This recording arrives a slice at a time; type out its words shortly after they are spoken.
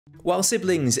While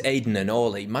siblings Aidan and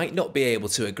Orly might not be able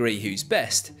to agree who's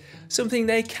best, something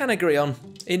they can agree on: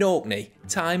 in Orkney,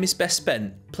 time is best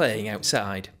spent playing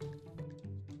outside.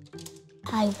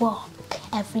 I walk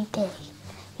every day.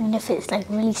 Even if it's like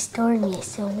really stormy, I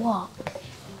still walk.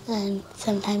 And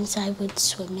sometimes I would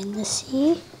swim in the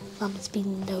sea. Mum's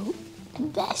been the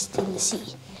best in the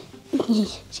sea.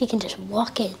 She can just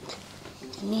walk in,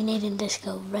 and me and Aidan just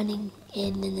go running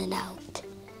in and then out.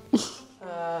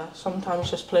 Sometimes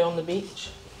just play on the beach,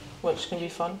 which can be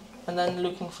fun, and then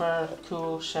looking for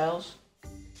cool shells.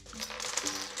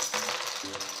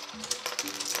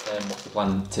 What's the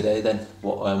plan today then?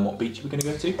 What beach are we going to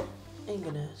go to?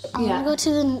 Inverness. I want to go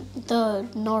to the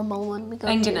normal one. We go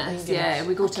Inverness, yeah,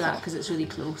 we go to that because it's really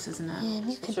close, isn't it? Yeah,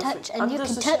 and you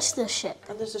can touch the ship.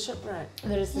 And there's the shipwreck.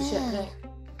 There is the shipwreck.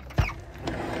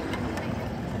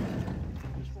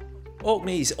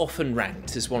 Orkney is often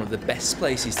ranked as one of the best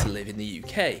places to live in the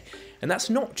UK, and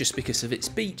that's not just because of its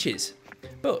beaches.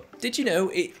 But did you know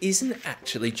it isn't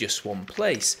actually just one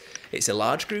place? It's a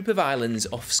large group of islands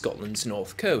off Scotland's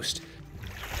north coast.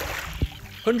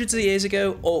 Hundreds of years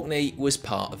ago, Orkney was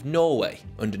part of Norway,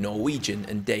 under Norwegian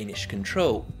and Danish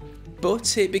control.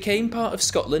 But it became part of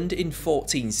Scotland in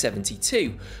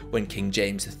 1472, when King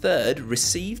James III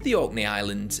received the Orkney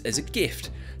Islands as a gift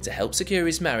to help secure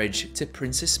his marriage to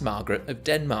Princess Margaret of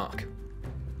Denmark.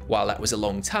 While that was a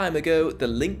long time ago, the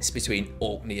links between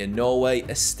Orkney and Norway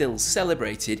are still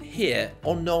celebrated here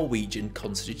on Norwegian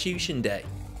Constitution Day.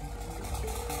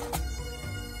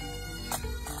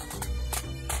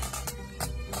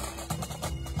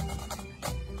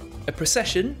 A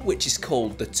procession, which is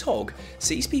called the Tog,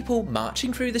 sees people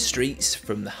marching through the streets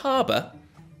from the harbour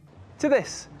to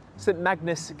this, St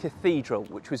Magnus Cathedral,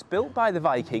 which was built by the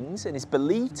Vikings and is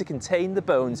believed to contain the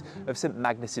bones of St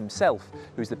Magnus himself,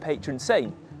 who is the patron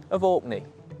saint of Orkney.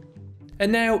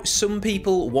 And now some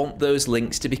people want those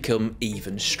links to become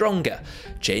even stronger,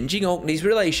 changing Orkney's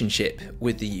relationship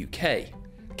with the UK.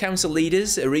 Council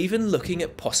leaders are even looking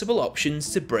at possible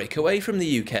options to break away from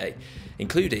the UK,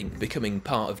 including becoming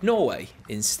part of Norway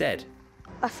instead.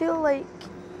 I feel like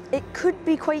it could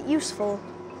be quite useful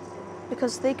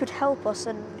because they could help us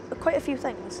in quite a few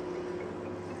things,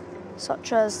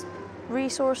 such as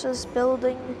resources,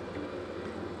 building,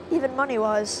 even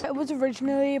money-wise. It was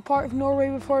originally a part of Norway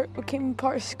before it became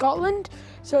part of Scotland,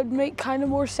 so it'd make kind of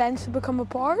more sense to become a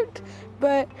part,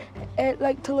 but I'd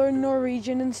like to learn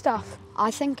Norwegian and stuff. I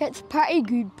think it's pretty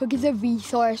good because of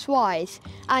resource-wise,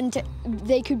 and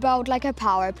they could build like a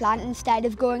power plant instead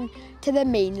of going to the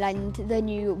mainland, the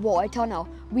new water tunnel.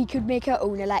 We could make our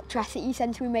own electricity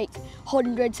since we make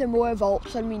hundreds of more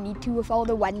volts than we need to with all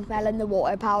the windmill and the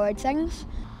water-powered things.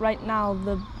 Right now,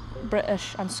 the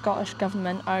British and Scottish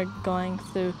government are going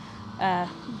through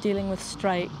dealing with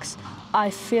strikes. I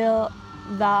feel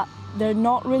that they're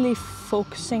not really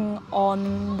focusing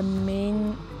on the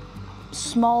main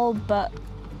small but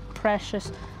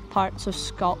precious parts of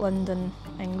Scotland and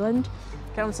England.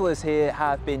 Councillors here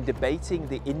have been debating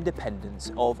the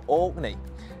independence of Orkney.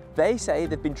 They say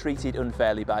they've been treated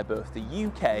unfairly by both the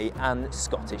UK and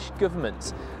Scottish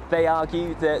governments. They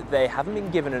argue that they haven't been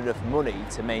given enough money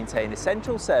to maintain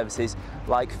essential services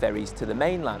like ferries to the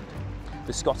mainland.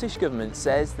 The Scottish government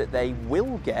says that they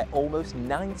will get almost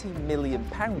 £90 million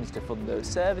to fund those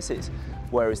services,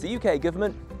 whereas the UK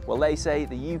government, well, they say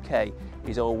the UK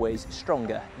is always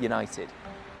stronger united.